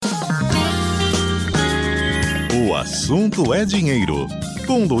assunto é dinheiro,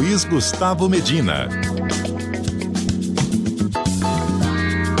 com Luiz Gustavo Medina.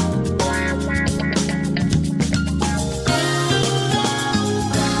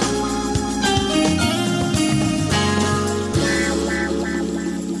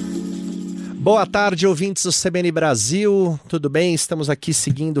 Boa tarde, ouvintes do CBN Brasil, tudo bem? Estamos aqui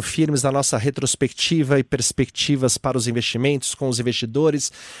seguindo firmes a nossa retrospectiva e perspectivas para os investimentos com os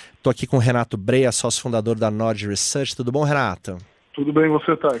investidores. Estou aqui com o Renato Brea, sócio fundador da Nord Research. Tudo bom, Renato? Tudo bem,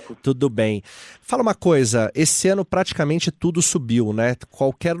 você, Taiko? Tudo bem. Fala uma coisa, esse ano praticamente tudo subiu, né?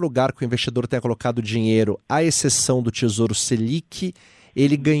 Qualquer lugar que o investidor tenha colocado dinheiro, à exceção do Tesouro Selic,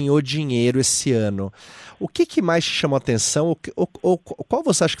 ele ganhou dinheiro esse ano. O que mais te chamou a atenção? Qual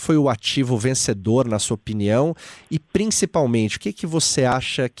você acha que foi o ativo vencedor, na sua opinião? E principalmente, o que você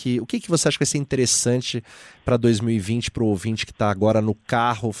acha que vai ser interessante para 2020 para o ouvinte que está agora no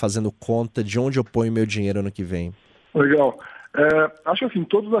carro fazendo conta de onde eu ponho meu dinheiro ano que vem? Legal. Acho que assim,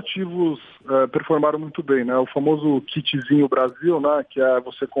 todos os ativos performaram muito bem, né? O famoso kitzinho Brasil, né? Que é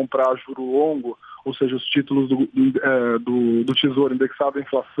você comprar juro longo, ou seja, os títulos do Tesouro indexado à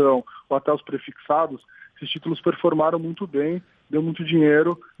inflação ou até os prefixados. Esses títulos performaram muito bem, deu muito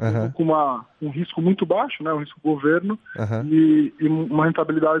dinheiro, com um risco muito baixo, né? Um risco governo e uma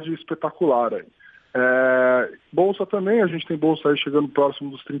rentabilidade espetacular aí. Bolsa também, a gente tem bolsa aí chegando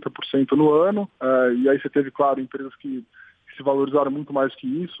próximo dos 30% no ano, e aí você teve, claro, empresas que se valorizaram muito mais que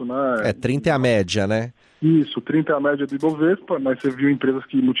isso, né? 30 é a média, né? Isso, 30 é a média do Ibovespa, mas você viu empresas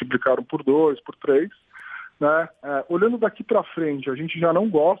que multiplicaram por 2, por 3, né? Olhando daqui para frente, a gente já não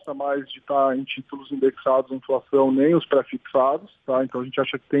gosta mais de estar em títulos indexados à inflação, nem os pré-fixados, tá? Então a gente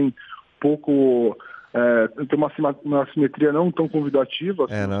acha que tem pouco... tem uma simetria não tão convidativa.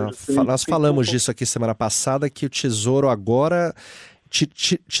 Nós falamos disso aqui semana passada, que o Tesouro agora...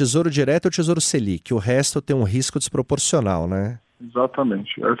 Tesouro Direto é o Tesouro Selic, o resto tem um risco desproporcional, né?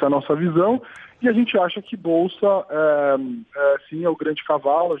 Exatamente, essa é a nossa visão, e a gente acha que Bolsa sim, é o grande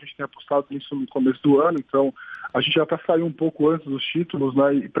cavalo. A gente tem apostado nisso no começo do ano, então a gente já até saiu um pouco antes dos títulos,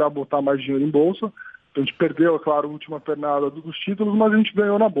 né, e para botar mais dinheiro em Bolsa. A gente perdeu, é claro, a última pernada dos títulos, mas a gente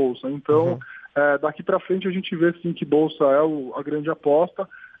ganhou na Bolsa, então daqui para frente a gente vê sim que Bolsa é a grande aposta.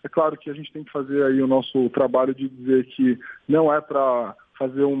 É claro que a gente tem que fazer aí o nosso trabalho de dizer que não é para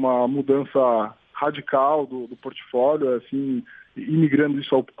fazer uma mudança radical do portfólio, assim, ir migrando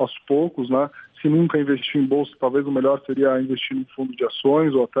isso aos poucos, né? Se nunca investir em bolsa, talvez o melhor seria investir num fundo de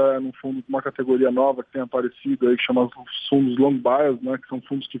ações ou até num fundo de uma categoria nova que tem aparecido aí, que chama os fundos long bias, né? Que são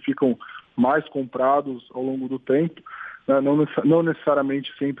fundos que ficam mais comprados ao longo do tempo. Não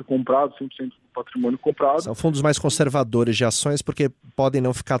necessariamente sempre comprados, 100% do patrimônio comprado. São fundos mais conservadores de ações porque podem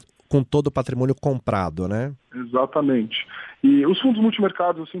não ficar com todo o patrimônio comprado, né? Exatamente. E os fundos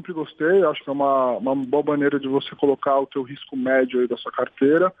multimercados eu sempre gostei, acho que é uma boa maneira de você colocar o teu risco médio aí da sua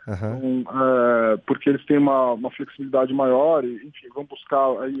carteira, então, porque eles têm uma flexibilidade maior, e, enfim, vão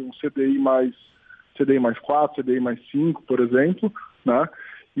buscar aí um CDI mais 4, CDI mais 5, por exemplo, né?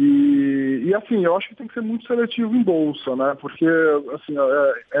 E assim, eu acho que tem que ser muito seletivo em bolsa, né? Porque, assim,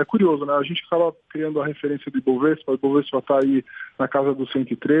 é curioso, né? A gente acaba criando a referência do Ibovespa, o Ibovespa está aí na casa dos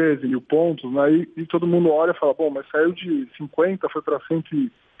 113 mil pontos, né? E todo mundo olha e fala, bom, mas saiu de 50, foi para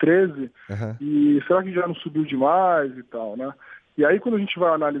 113, e será que já não subiu demais e tal, né? E aí quando a gente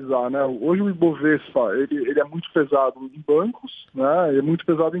vai analisar, né? Hoje o Ibovespa, ele é muito pesado em bancos, né? Ele é muito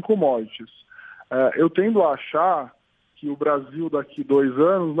pesado em commodities. Eu tendo a achar que o Brasil daqui 2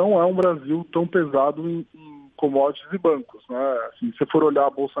 anos não é um Brasil tão pesado em commodities e bancos, né? Assim, se você for olhar a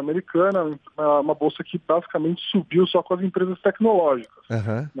Bolsa Americana, é uma bolsa que basicamente subiu só com as empresas tecnológicas.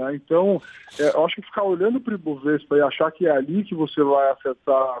 Né? Então, eu acho que ficar olhando para o Ibovespa e achar que é ali que você vai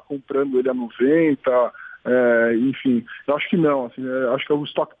acertar comprando ele a 90, enfim, eu acho que não. Assim, acho que o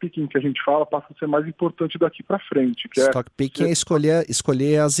stock picking que a gente fala passa a ser mais importante daqui para frente. Stock picking é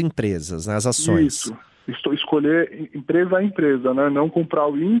escolher as empresas, né, as ações. Isso. Escolher empresa a empresa, né? Não comprar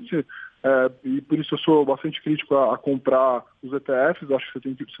o índice, e por isso eu sou bastante crítico a comprar os ETFs. Acho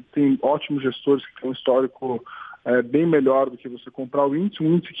que você tem ótimos gestores que têm um histórico bem melhor do que você comprar o índice.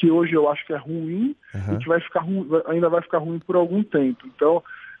 Um índice que hoje eu acho que é ruim e que ainda vai ficar ruim por algum tempo. Então,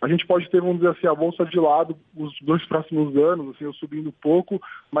 a gente pode ter, vamos dizer assim, a bolsa de lado os 2 próximos anos, assim, eu subindo pouco,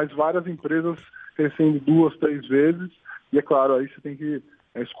 mas várias empresas crescendo 2, 3 vezes. E é claro, aí você tem que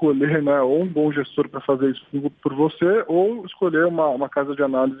escolher, né, ou um bom gestor para fazer isso por você, ou escolher uma casa de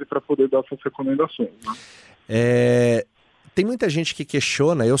análise para poder dar essas recomendações. Né? Tem muita gente que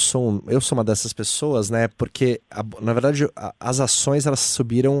questiona, eu sou uma dessas pessoas, né? Porque, na verdade, as ações elas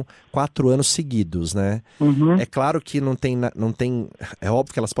subiram 4 anos seguidos, né? Uhum. É claro que não tem... É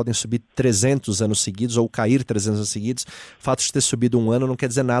óbvio que elas podem subir 300 anos seguidos ou cair 300 anos seguidos. O fato de ter subido um ano não quer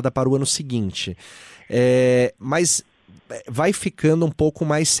dizer nada para o ano seguinte. Mas vai ficando um pouco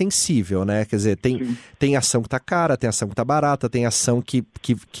mais sensível, né? Quer dizer, tem ação que tá cara, tem ação que tá barata, tem ação que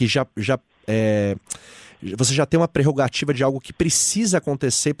já você já tem uma prerrogativa de algo que precisa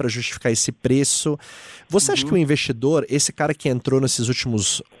acontecer para justificar esse preço. Você acha que o investidor, esse cara que entrou nesses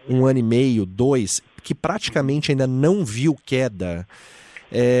últimos 1 ano e meio, 2, que praticamente ainda não viu queda,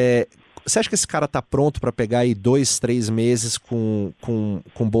 você acha que esse cara está pronto para pegar aí 2, 3 meses com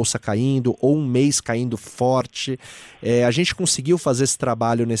bolsa caindo, ou 1 mês caindo forte? A gente conseguiu fazer esse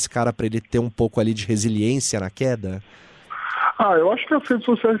trabalho nesse cara para ele ter um pouco ali de resiliência na queda? Eu acho que as redes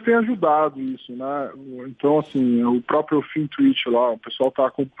sociais têm ajudado isso, né? Então, assim, o próprio FinTwitch lá, o pessoal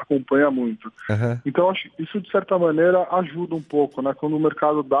acompanha muito. Uhum. Então, acho que isso, de certa maneira, ajuda um pouco, né? Quando o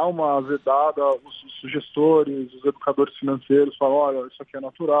mercado dá uma azedada, os gestores, os educadores financeiros falam, olha, isso aqui é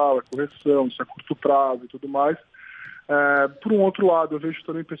natural, é correção, isso é curto prazo e tudo mais. Por um outro lado, eu vejo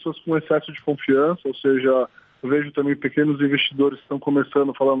também pessoas com excesso de confiança, ou seja, eu vejo também pequenos investidores que estão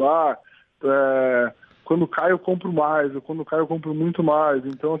começando falando, quando cai eu compro mais, quando cai eu compro muito mais.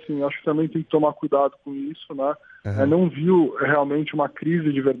 Então, assim, acho que também tem que tomar cuidado com isso, né? Uhum. Não viu realmente uma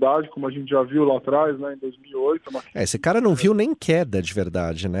crise de verdade, como a gente já viu lá atrás, né, em 2008. Esse cara não viu nem queda de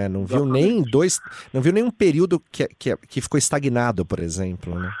verdade, né? Não viu nem não viu nenhum período que ficou estagnado, por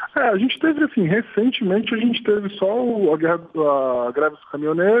exemplo, né? A gente teve, assim, recentemente a gente teve só a greve dos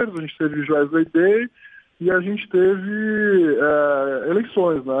caminhoneiros, a gente teve o Wesley Day, e a gente teve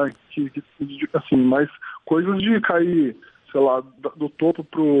eleições, né? Assim, mas coisas de cair, sei lá, do topo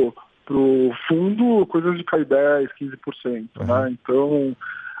pro fundo, coisas de cair 10%, 15%, né? Então,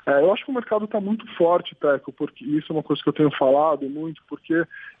 eu acho que o mercado está muito forte, Teco, porque isso é uma coisa que eu tenho falado muito, porque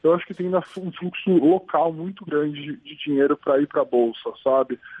eu acho que tem ainda um fluxo local muito grande de dinheiro para ir para a Bolsa,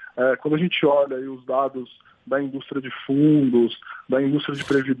 sabe? Quando a gente olha aí os dados da indústria de fundos, da indústria de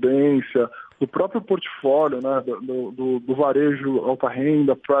previdência, do próprio portfólio, né, do varejo alta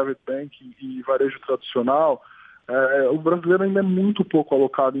renda, private banking e varejo tradicional, o brasileiro ainda é muito pouco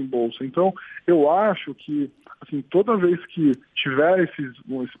alocado em bolsa. Então, eu acho que, assim, toda vez que tiver esses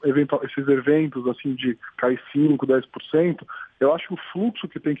eventos assim, de cair 5%, 10%, eu acho que o fluxo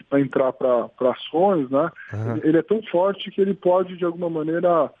que tem que entrar para ações, né, ele é tão forte que ele pode, de alguma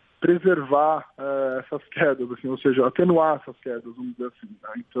maneira, preservar essas quedas, assim, ou seja, atenuar essas quedas, vamos dizer assim, né?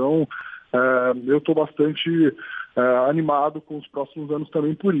 Então, eu estou bastante animado com os próximos anos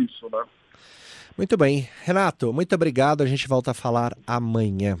também por isso, né? Muito bem. Renato, muito obrigado. A gente volta a falar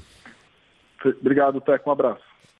amanhã. Obrigado, Teco. Um abraço.